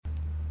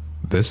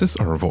This is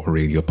our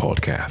Radio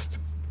podcast.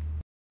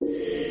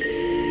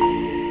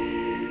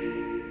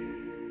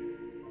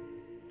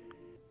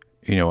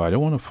 I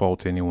don't want to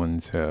fault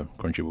anyone's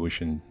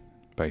contribution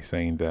by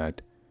saying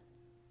that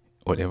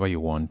whatever you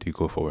want, you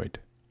go for it.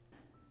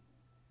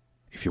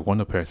 If you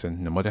want a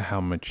person, no matter how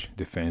much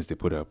defense they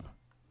put up,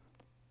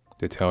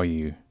 they tell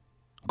you,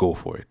 go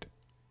for it.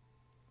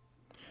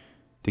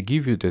 They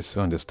give you this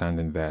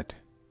understanding that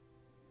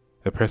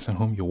the person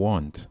whom you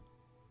want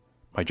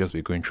might just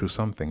be going through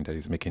something that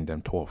is making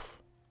them tough.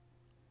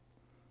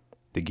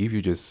 They give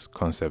you this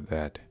concept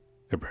that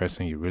the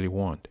person you really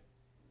want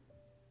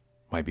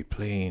might be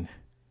playing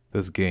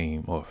this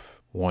game of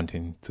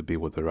wanting to be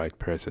with the right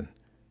person.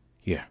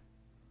 Yeah.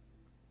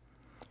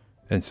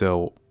 And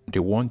so they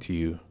want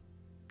you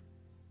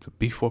to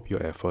beef up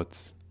your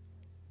efforts.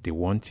 They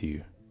want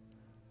you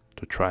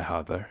to try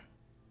harder.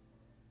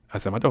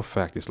 As a matter of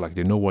fact, it's like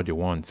they know what they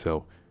want,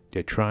 so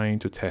they're trying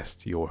to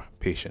test your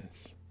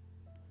patience.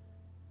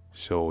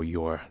 So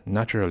you're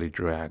naturally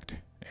dragged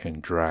and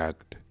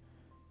dragged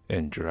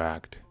and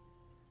dragged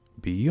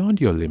beyond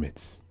your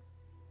limits.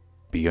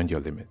 Beyond your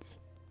limits.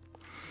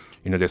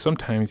 There's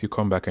sometimes you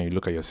come back and you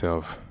look at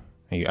yourself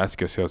and you ask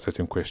yourself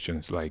certain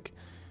questions like,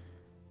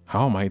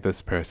 how am I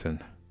this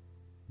person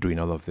doing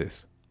all of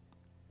this?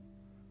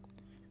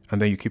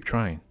 And then you keep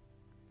trying.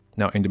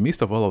 Now, in the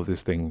midst of all of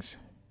these things,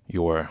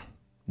 you're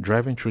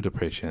driving through the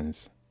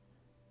patience,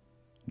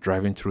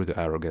 driving through the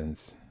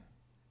arrogance,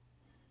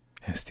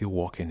 and still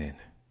walking in.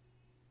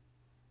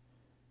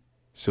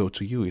 So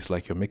to you, it's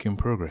like you're making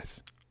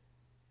progress.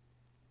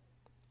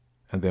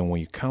 And then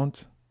when you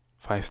count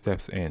 5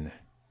 steps in,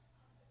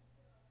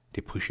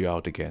 they push you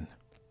out again.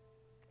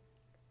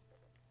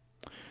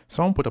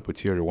 Someone put up a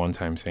theory one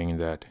time saying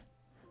that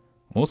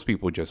most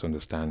people just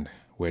understand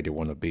where they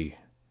want to be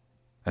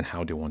and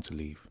how they want to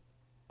live.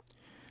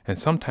 And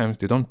sometimes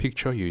they don't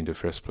picture you in the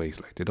first place.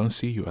 Like they don't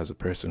see you as a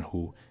person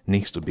who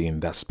needs to be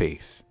in that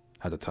space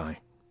at the time.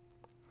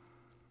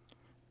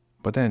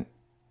 But then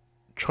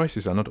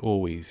choices are not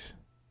always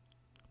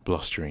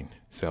blustering.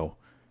 So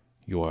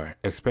you are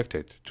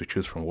expected to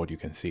choose from what you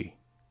can see.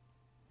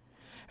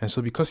 And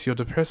so because you're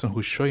the person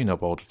who's showing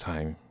up all the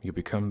time, you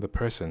become the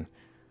person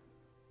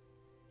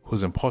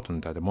who's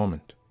important at the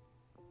moment.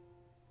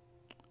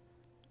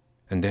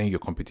 And then your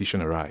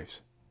competition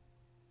arrives.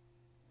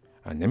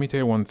 And let me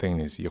tell you one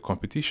thing is your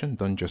competition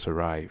don't just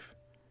arrive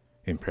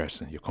in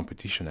person. Your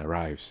competition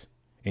arrives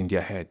in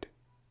their head.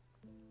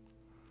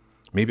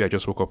 Maybe I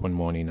just woke up one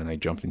morning and I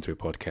jumped into a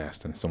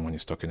podcast and someone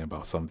is talking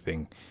about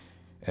something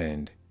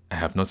and I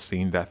have not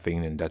seen that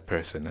thing in that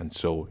person. And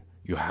so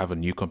you have a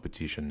new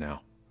competition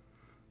now.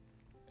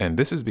 And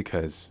this is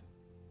because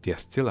they are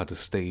still at the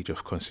stage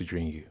of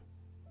considering you.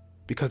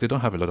 Because they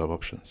don't have a lot of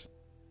options.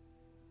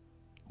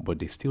 But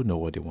they still know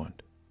what they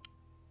want.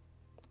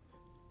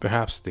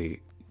 Perhaps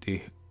they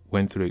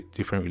went through a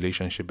different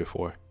relationship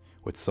before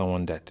with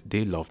someone that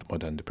they loved more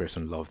than the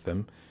person loved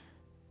them.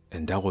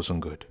 And that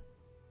wasn't good.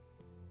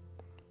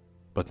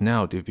 But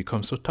now they've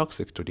become so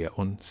toxic to their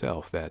own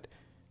self that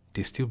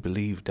they still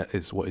believe that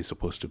is what it's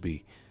supposed to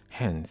be.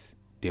 Hence,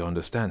 they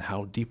understand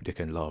how deep they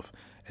can love.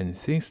 And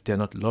since they're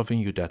not loving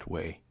you that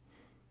way,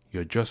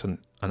 you're just an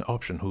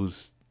option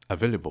who's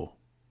available,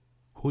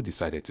 who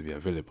decided to be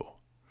available.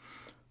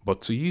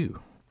 But to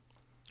you,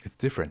 it's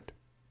different.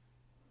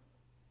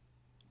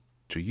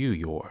 To you,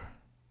 you're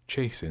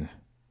chasing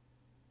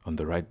on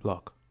the right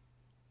block.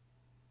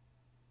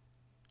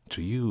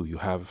 To you, you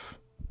have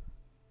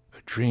a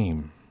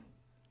dream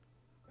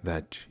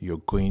that you're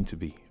going to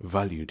be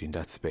valued in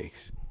that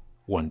space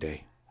one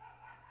day.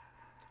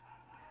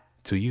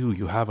 To you,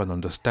 you have an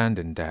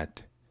understanding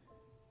that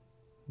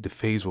the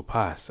phase will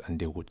pass and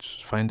they would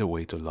find a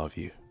way to love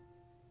you.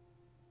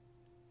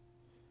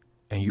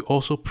 And you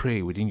also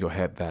pray within your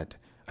head that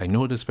I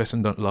know this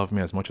person don't love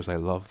me as much as I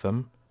love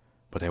them,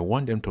 but I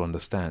want them to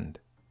understand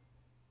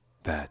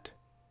that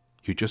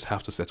you just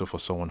have to settle for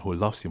someone who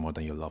loves you more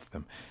than you love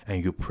them.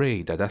 And you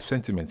pray that that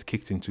sentiment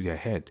kicks into their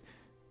head.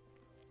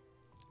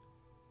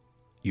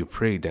 You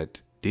pray that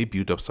they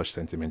build up such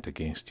sentiment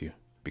against you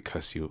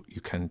because you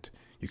can't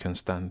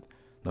stand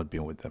not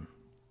being with them.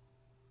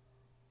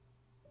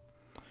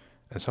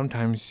 And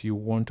sometimes you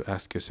want to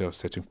ask yourself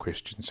certain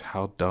questions.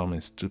 How dumb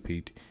and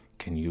stupid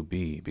can you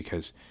be?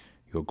 Because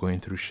you're going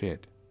through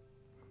shit.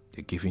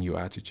 They're giving you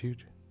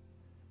attitude.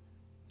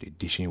 They're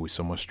dishing you with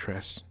so much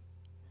stress.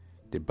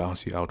 They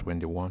bounce you out when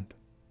they want.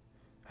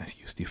 And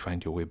you still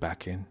find your way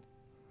back in.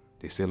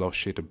 They say a lot of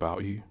shit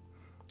about you.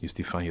 You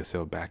still find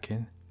yourself back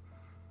in.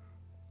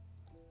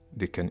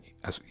 They can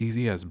as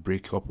easy as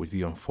break up with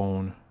you on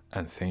phone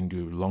and send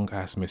you a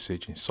long-ass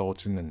message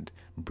insulting and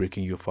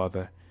breaking you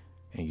further,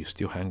 and you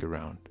still hang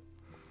around.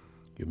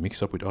 You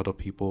mix up with other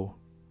people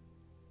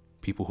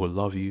who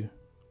love you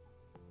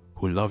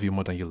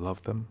more than you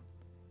love them,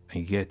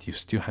 and yet you're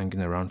still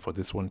hanging around for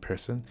this one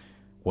person.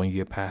 1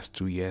 year passed,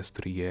 2 years,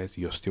 3 years,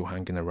 you're still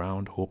hanging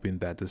around hoping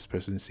that this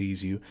person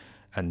sees you.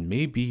 And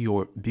maybe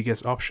your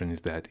biggest option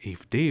is that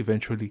if they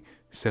eventually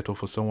settle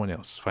for someone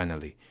else,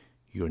 finally,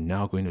 you're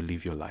now going to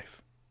live your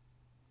life.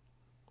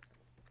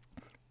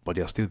 but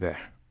they're still there.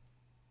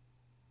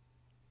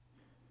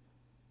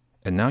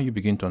 And now you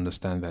begin to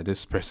understand that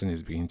this person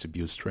is beginning to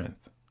build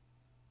strength.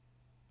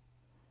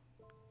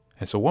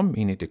 And so one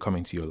minute they come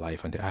into your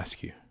life and they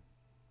ask you,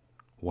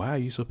 why are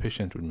you so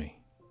patient with me?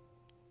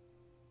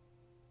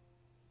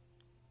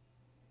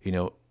 You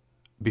know,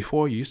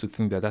 before you used to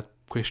think that that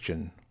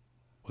question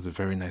was a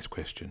very nice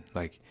question.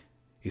 Like,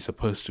 it's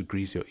supposed to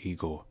grease your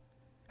ego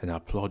and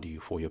applaud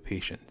you for your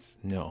patience.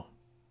 No.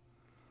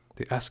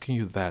 They're asking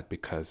you that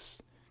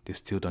because they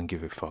still don't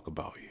give a fuck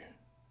about you.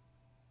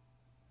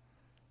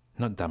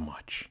 Not that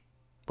much.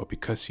 But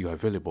because you're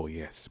available,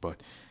 yes.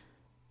 But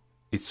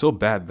it's so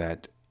bad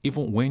that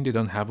even when they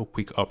don't have a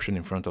quick option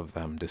in front of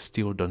them, they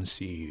still don't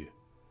see you.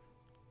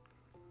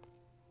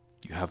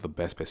 You have the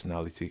best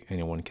personality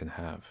anyone can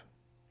have.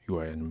 You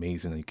are an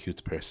amazing and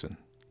cute person.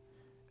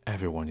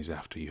 Everyone is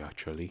after you,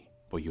 actually.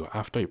 But you're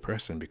after a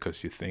person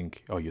because you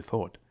think, or you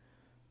thought,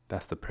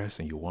 that's the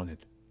person you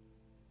wanted.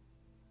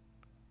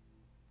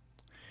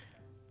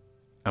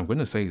 I'm going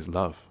to say it's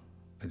love.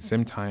 At the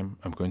same time,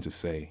 I'm going to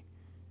say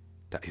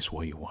that is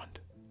what you want.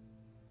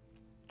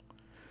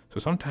 So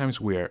sometimes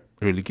we're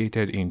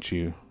relegated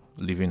into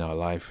living our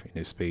life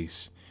in a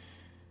space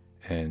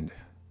and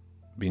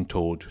being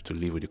told to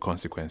live with the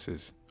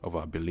consequences of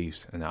our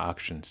beliefs and our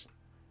actions.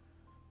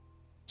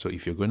 So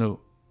if you're going to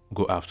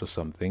go after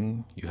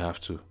something, you have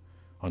to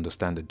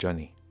understand the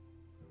journey.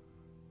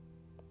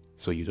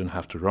 So you don't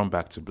have to run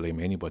back to blame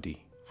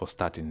anybody for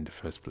starting in the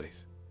first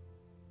place.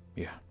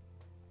 Yeah.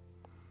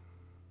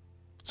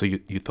 So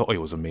you thought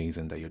it was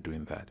amazing that you're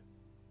doing that.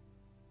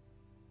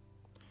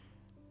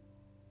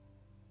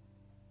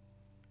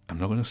 I'm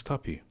not going to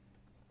stop you.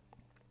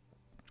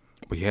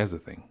 But here's the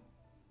thing.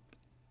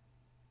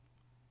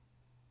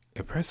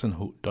 A person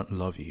who don't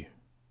love you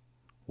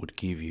would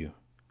give you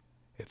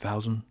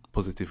 1,000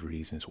 positive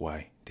reasons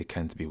why they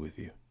can't be with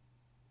you.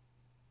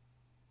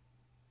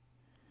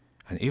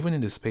 And even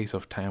in the space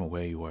of time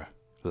where you are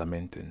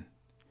lamenting,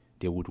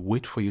 they would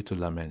wait for you to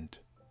lament,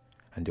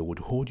 and they would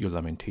hold your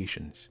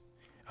lamentations.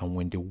 And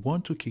when they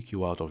want to kick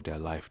you out of their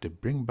life, they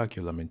bring back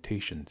your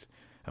lamentations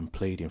and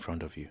play it in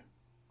front of you.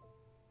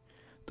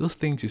 Those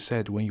things you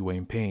said when you were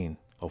in pain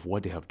of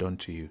what they have done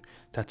to you,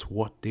 that's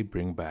what they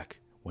bring back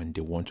when they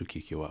want to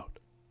kick you out.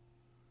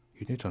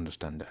 You need to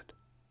understand that.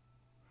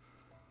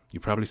 You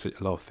probably said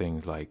a lot of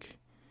things like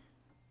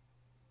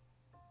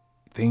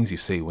things you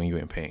say when you're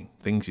in pain,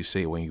 things you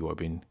say when you are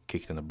being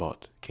kicked in the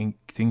butt,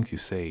 things you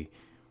say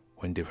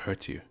when they've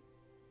hurt you,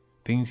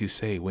 things you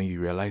say when you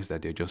realize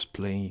that they're just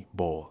playing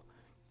ball,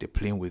 they're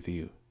playing with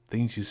you,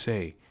 things you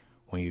say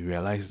when you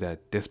realize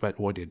that despite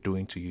what they're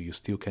doing to you, you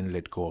still can't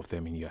let go of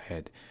them in your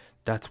head.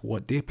 That's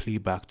what they play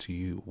back to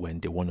you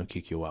when they want to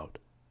kick you out.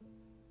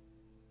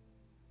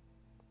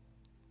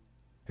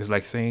 It's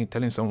like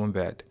telling someone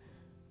that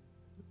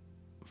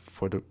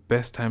for the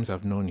best times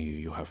I've known you,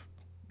 you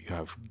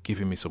have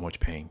given me so much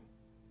pain.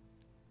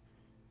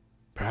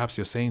 Perhaps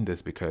you're saying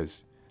this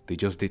because they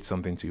just did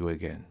something to you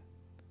again.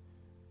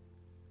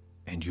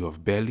 And you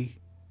have barely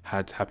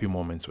had happy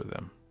moments with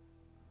them.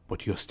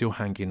 But you're still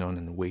hanging on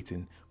and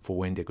waiting for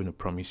when they're going to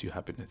promise you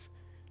happiness.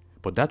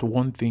 But that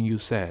one thing you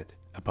said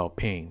about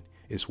pain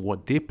is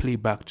what they play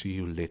back to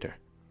you later.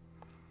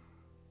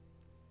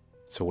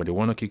 So when they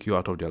want to kick you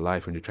out of their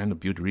life and they're trying to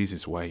build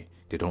reasons why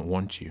they don't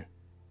want you,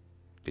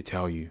 they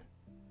tell you,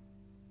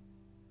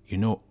 you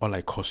know, all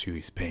I cause you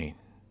is pain.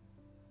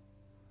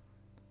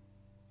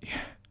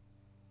 Yeah.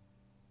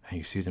 And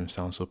you see them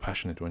sound so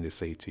passionate when they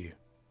say it to you.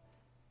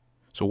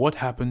 So what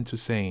happened to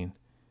saying,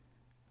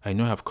 I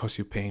know I've caused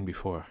you pain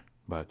before,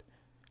 but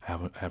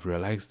I've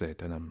realized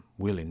that and I'm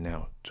willing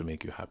now to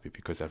make you happy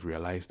because I've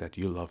realized that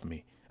you love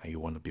me and you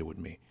want to be with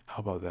me. How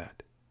about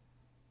that?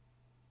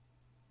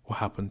 What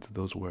happened to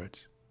those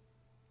words?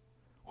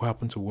 What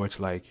happened to words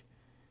like,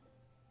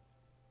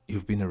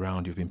 you've been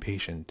around, you've been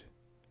patient,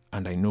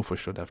 and I know for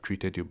sure that I've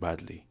treated you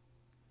badly.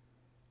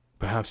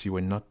 Perhaps you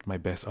were not my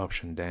best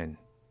option then,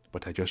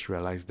 but I just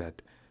realized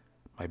that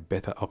my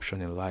better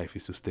option in life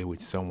is to stay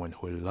with someone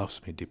who loves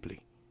me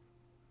deeply.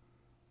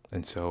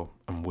 And so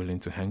I'm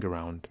willing to hang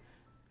around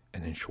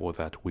and ensure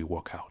that we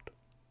work out.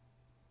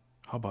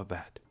 How about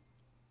that?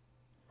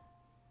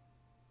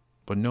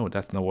 But no,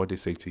 that's not what they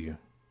say to you.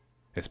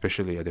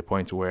 Especially at the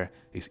point where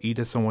it's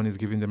either someone is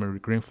giving them a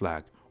green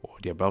flag, or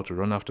they're about to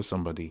run after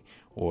somebody,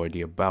 or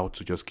they're about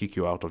to just kick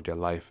you out of their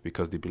life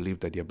because they believe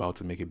that they're about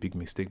to make a big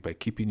mistake by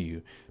keeping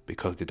you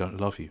because they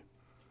don't love you.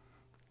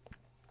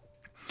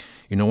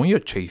 You know, when you're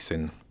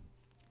chasing,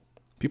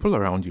 people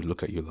around you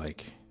look at you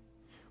like,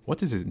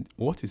 what is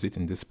it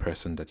in this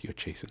person that you're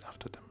chasing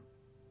after them?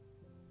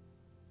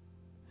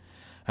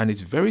 And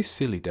it's very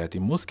silly that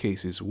in most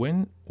cases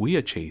when we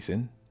are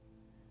chasing,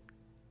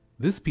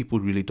 these people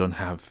really don't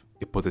have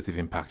a positive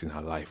impact in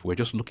our life. We're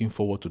just looking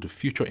forward to the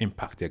future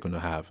impact they're going to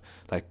have.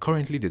 Like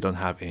currently, they don't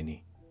have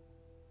any.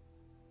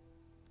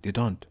 They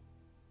don't.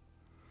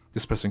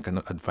 This person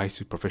cannot advise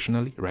you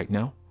professionally right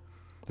now.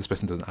 This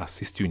person doesn't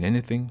assist you in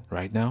anything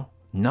right now.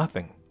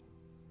 Nothing.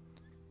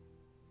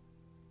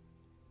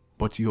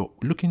 But you're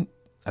looking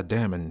at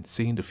them and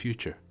seeing the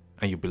future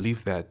and you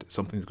believe that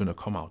something's going to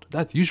come out.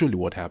 That's usually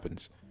what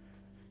happens.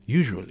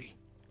 Usually.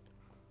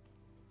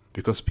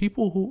 Because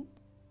people who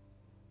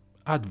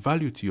add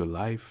value to your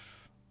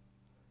life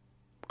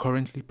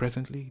currently,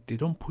 presently, they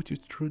don't put you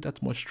through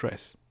that much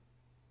stress.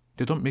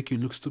 They don't make you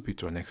look stupid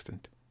to an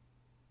extent.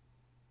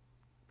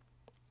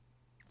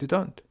 They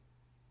don't.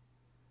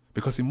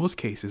 Because in most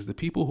cases, the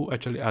people who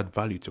actually add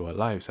value to our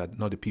lives are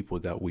not the people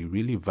that we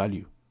really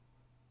value.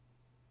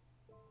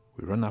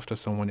 We run after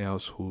someone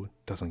else who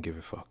doesn't give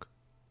a fuck.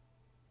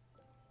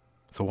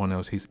 Someone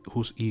else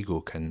whose ego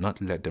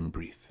cannot let them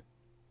breathe.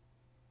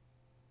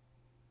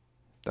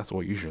 That's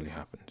what usually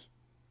happens.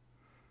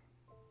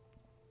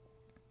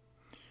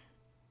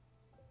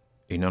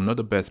 I'm not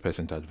the best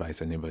person to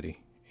advise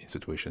anybody in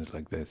situations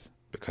like this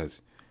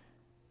because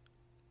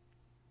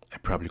I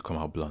probably come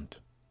out blunt.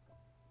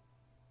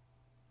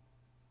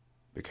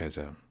 Because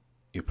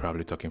you're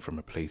probably talking from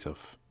a place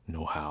of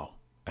know-how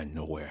and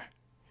nowhere.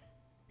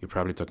 You're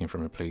probably talking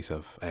from a place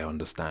of, I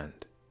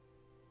understand.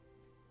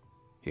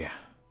 Yeah.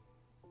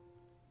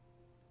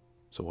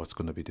 So what's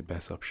going to be the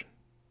best option?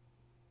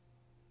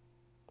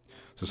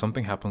 So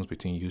something happens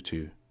between you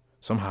two.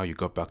 Somehow you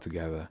got back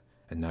together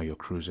and now you're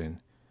cruising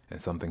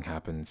and something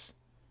happens.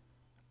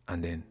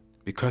 And then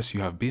because you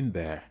have been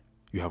there,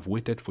 you have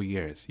waited for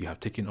years, you have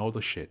taken all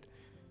the shit.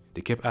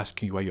 They kept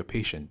asking you why you're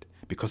patient.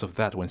 Because of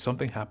that, when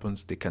something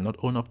happens, they cannot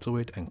own up to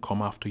it and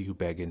come after you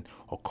begging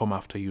or come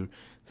after you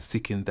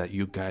seeking that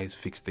you guys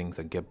fix things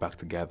and get back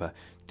together.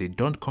 They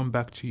don't come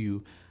back to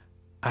you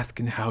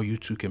asking how you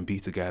two can be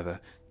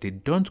together. They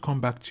don't come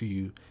back to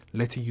you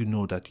letting you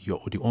know that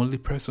you're the only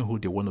person who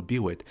they want to be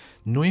with,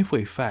 knowing for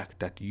a fact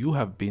that you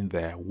have been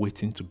there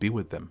waiting to be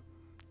with them.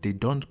 They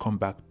don't come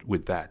back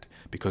with that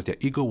because their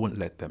ego won't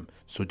let them.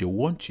 So they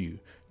want you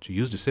to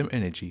use the same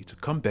energy to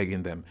come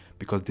begging them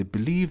because they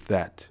believe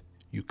that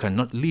you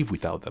cannot live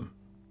without them.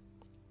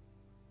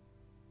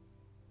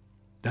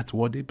 That's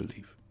what they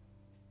believe.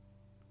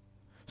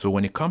 So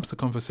when it comes to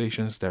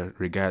conversations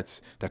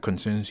that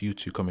concerns you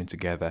two coming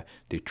together,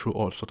 they throw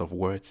all sorts of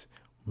words,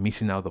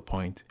 missing out the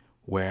point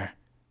where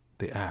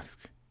they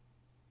ask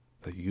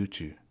that you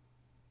two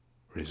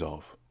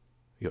resolve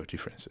your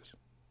differences.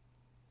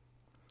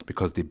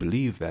 Because they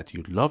believe that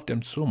you love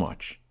them so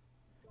much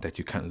that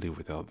you can't live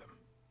without them.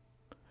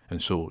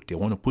 And so they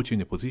want to put you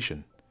in a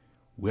position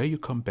where you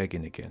come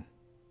begging again.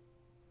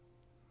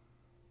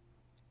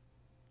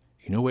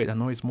 You know what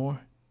annoys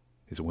more?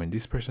 Is when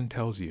this person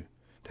tells you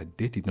that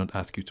they did not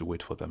ask you to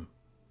wait for them.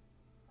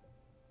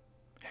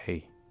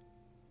 Hey,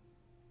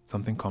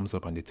 something comes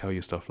up and they tell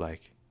you stuff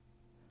like,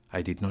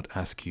 I did not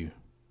ask you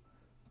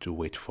to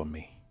wait for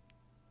me.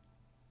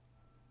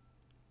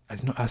 I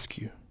did not ask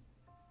you.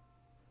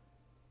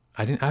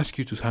 I didn't ask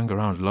you to hang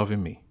around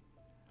loving me.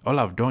 All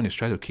I've done is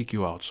try to kick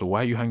you out, so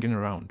why are you hanging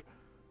around?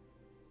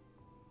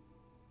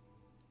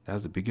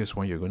 That's the biggest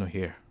one you're going to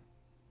hear.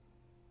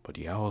 But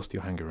the owls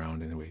still hang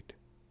around and wait.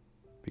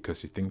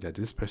 Because you think that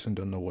this person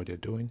don't know what they're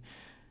doing.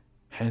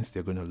 Hence,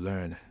 they're going to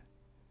learn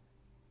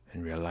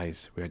and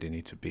realize where they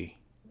need to be.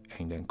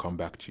 And then come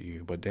back to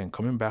you. But then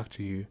coming back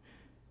to you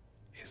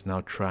is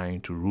now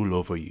trying to rule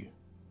over you.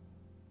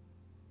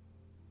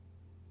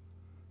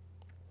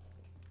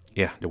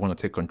 Yeah, they want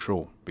to take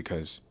control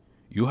because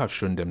you have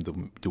shown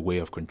them the way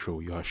of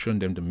control. You have shown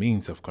them the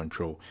means of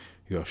control.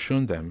 You have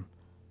shown them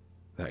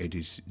that it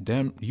is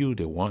them, you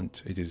they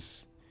want.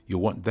 You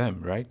want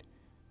them, right?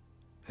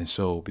 And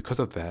so because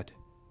of that,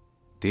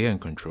 they're in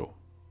control.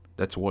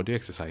 That's what they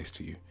exercise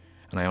to you.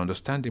 And I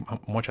understand how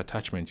much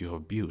attachment you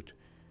have built.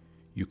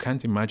 You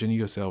can't imagine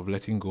yourself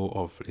letting go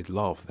of a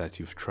love that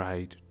you've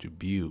tried to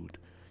build,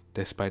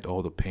 despite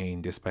all the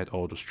pain, despite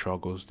all the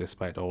struggles,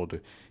 despite all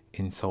the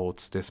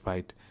insults,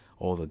 despite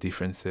all the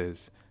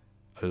differences.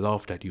 A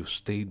love that you've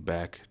stayed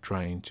back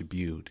trying to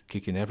build,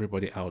 kicking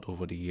everybody out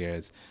over the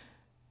years,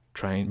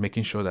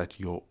 making sure that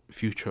your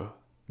future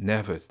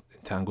never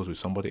entangles with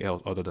somebody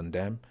else other than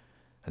them.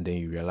 And then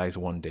you realize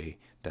one day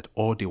that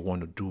all they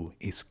want to do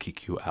is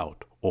kick you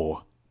out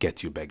or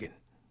get you begging.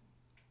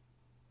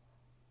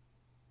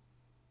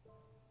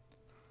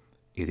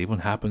 It even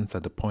happens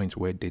at the point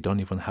where they don't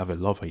even have a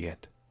lover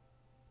yet,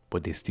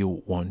 but they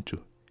still want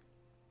to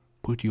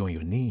put you on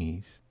your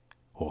knees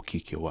or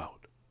kick you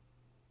out.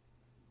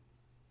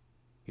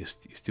 You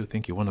still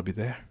think you want to be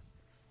there?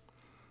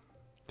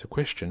 It's a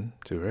question.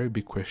 It's a very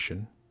big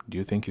question. Do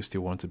you think you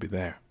still want to be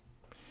there?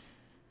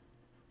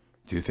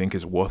 Do you think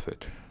it's worth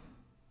it?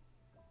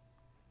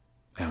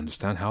 I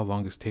understand how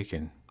long it's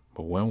taken,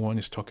 but when one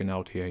is talking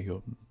out here,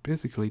 you're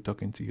basically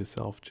talking to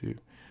yourself too.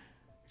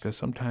 Because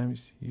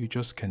sometimes you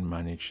just can't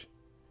manage.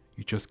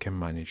 You just can't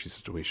manage the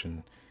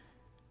situation.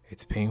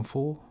 It's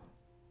painful.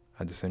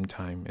 At the same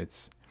time,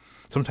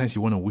 sometimes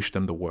you want to wish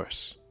them the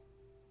worst.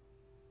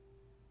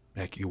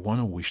 Like you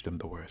want to wish them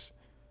the worst.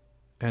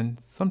 And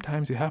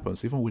sometimes it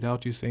happens, even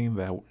without you saying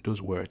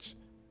those words.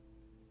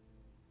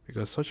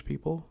 Because such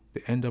people,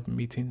 they end up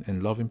meeting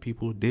and loving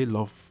people they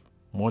love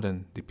more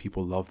than the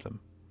people love them.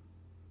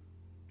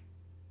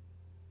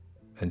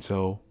 And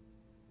so,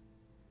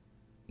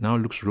 now it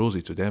looks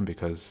rosy to them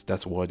because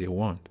that's what they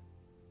want.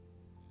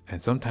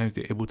 And sometimes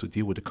they're able to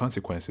deal with the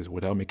consequences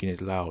without making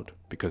it loud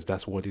because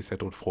that's what they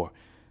settled for.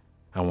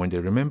 And when they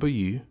remember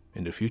you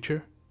in the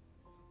future,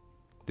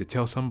 they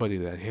tell somebody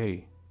that,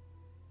 hey,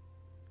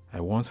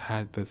 I once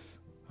had this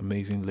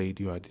amazing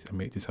lady or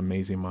this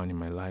amazing man in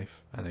my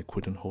life and I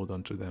couldn't hold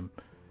on to them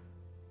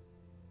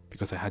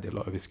because I had a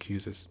lot of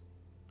excuses.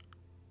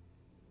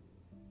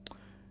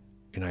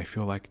 I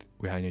feel like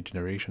we are in a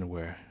generation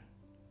where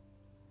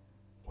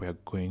we are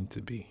going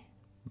to be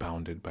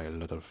bounded by a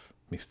lot of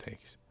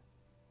mistakes.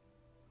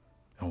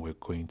 And we're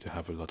going to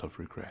have a lot of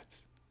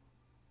regrets.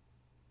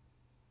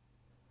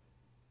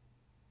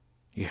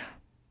 Yeah.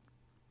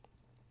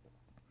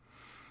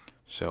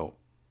 So,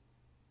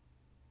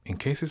 in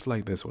cases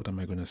like this, what am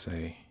I going to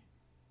say?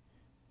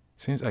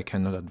 Since I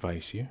cannot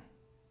advise you,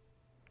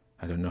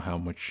 I don't know how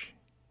much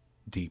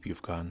deep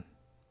you've gone.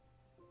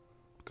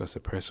 Because the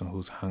person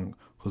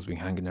who's been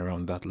hanging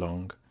around that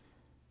long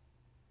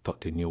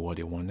thought they knew what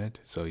they wanted.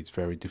 So it's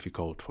very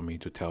difficult for me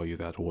to tell you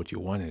that what you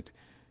wanted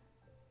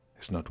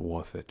is not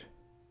worth it.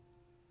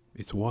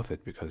 It's worth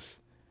it because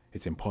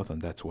it's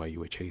important. That's why you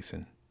were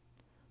chasing.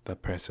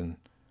 That person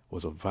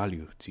was of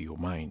value to your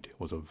mind,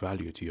 was of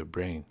value to your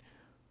brain,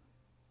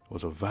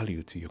 was of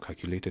value to your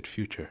calculated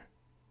future,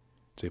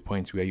 to a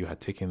point where you had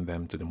taken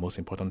them to the most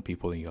important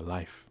people in your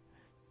life.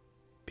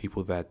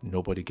 People that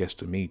nobody gets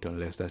to meet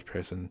unless that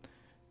person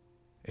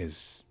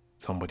is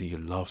somebody you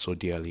love so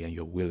dearly and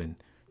you're willing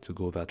to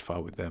go that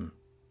far with them.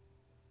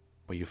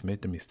 But you've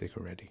made the mistake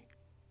already.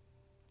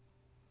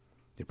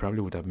 You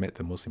probably would have met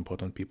the most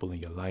important people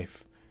in your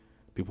life,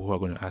 people who are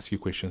going to ask you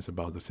questions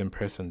about the same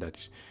person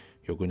that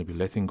you're going to be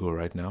letting go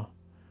right now.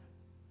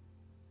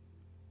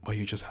 But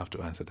you just have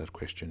to answer that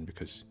question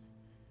because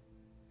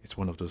it's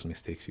one of those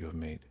mistakes you have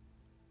made,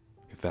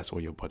 if that's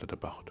what you're bothered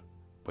about.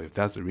 But if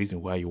that's the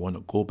reason why you want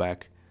to go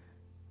back,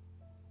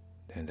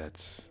 then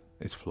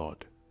it's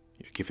flawed.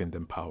 You're giving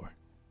them power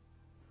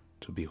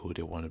to be who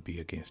they want to be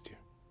against you.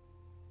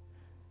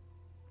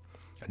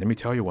 And let me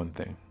tell you one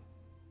thing.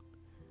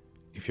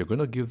 If you're going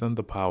to give them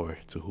the power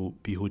to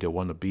be who they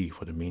want to be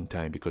for the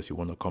meantime because you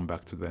want to come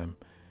back to them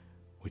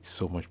with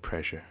so much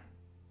pressure,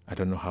 I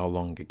don't know how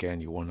long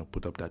again you want to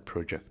put up that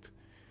project.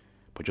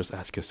 But just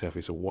ask yourself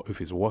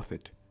if it's worth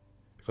it.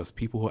 Because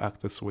people who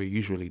act this way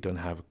usually don't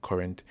have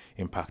current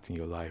impact in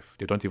your life.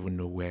 They don't even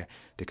know where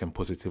they can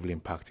positively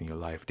impact in your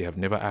life. They have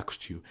never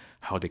asked you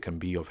how they can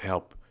be of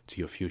help to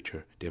your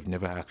future. They have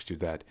never asked you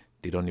that.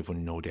 They don't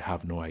even know. They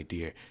have no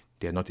idea.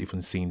 They're not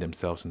even seeing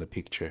themselves in the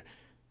picture.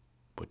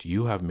 But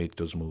you have made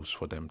those moves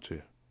for them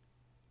too.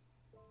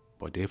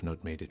 But they've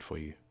not made it for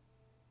you.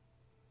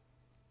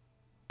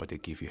 But they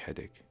give you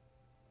headache.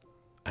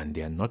 And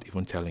they are not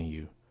even telling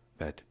you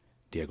that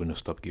they are going to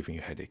stop giving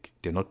you headache.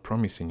 They're not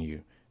promising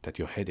you that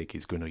your headache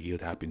is going to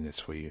yield happiness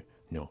for you.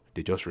 No,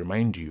 they just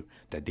remind you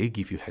that they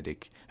give you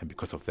headache, and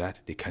because of that,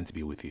 they can't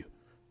be with you.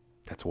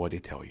 That's what they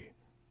tell you.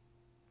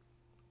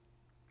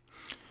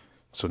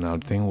 So now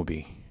the thing will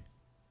be,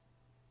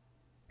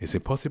 is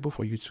it possible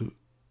for you to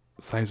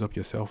size up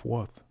your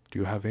self-worth? Do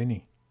you have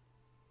any?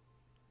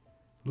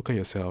 Look at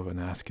yourself and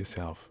ask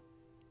yourself,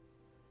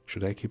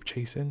 should I keep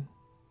chasing?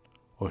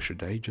 Or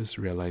should I just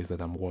realize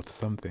that I'm worth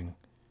something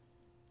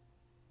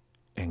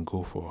and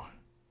go for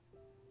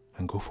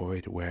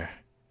it where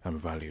I'm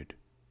valued?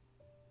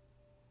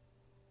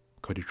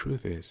 Because the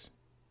truth is,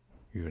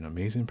 you're an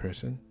amazing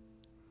person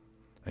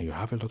and you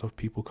have a lot of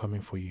people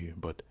coming for you,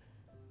 but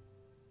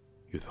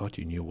you thought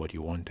you knew what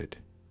you wanted.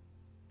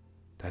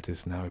 That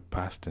is now a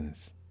past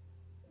tense.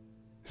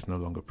 It's no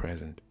longer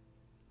present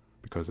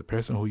because the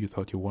person who you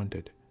thought you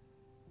wanted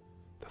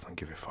doesn't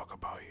give a fuck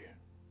about you.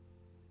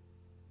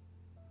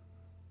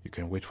 You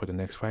can wait for the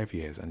next 5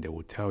 years and they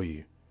will tell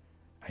you,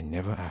 I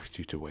never asked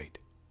you to wait.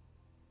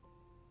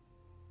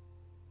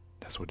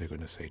 That's what they're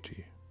going to say to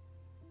you.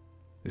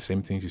 The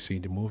same things you see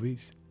in the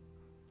movies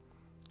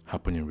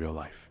happen in real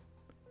life.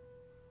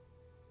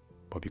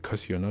 But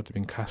because you're not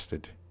being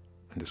casted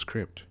in the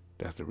script,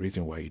 that's the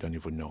reason why you don't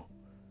even know.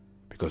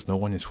 Because no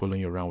one is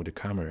following you around with a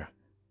camera.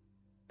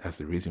 That's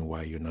the reason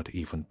why you're not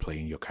even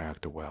playing your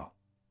character well.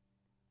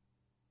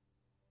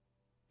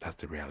 That's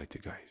the reality,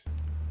 guys.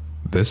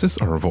 This is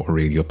our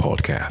Radio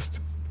Podcast.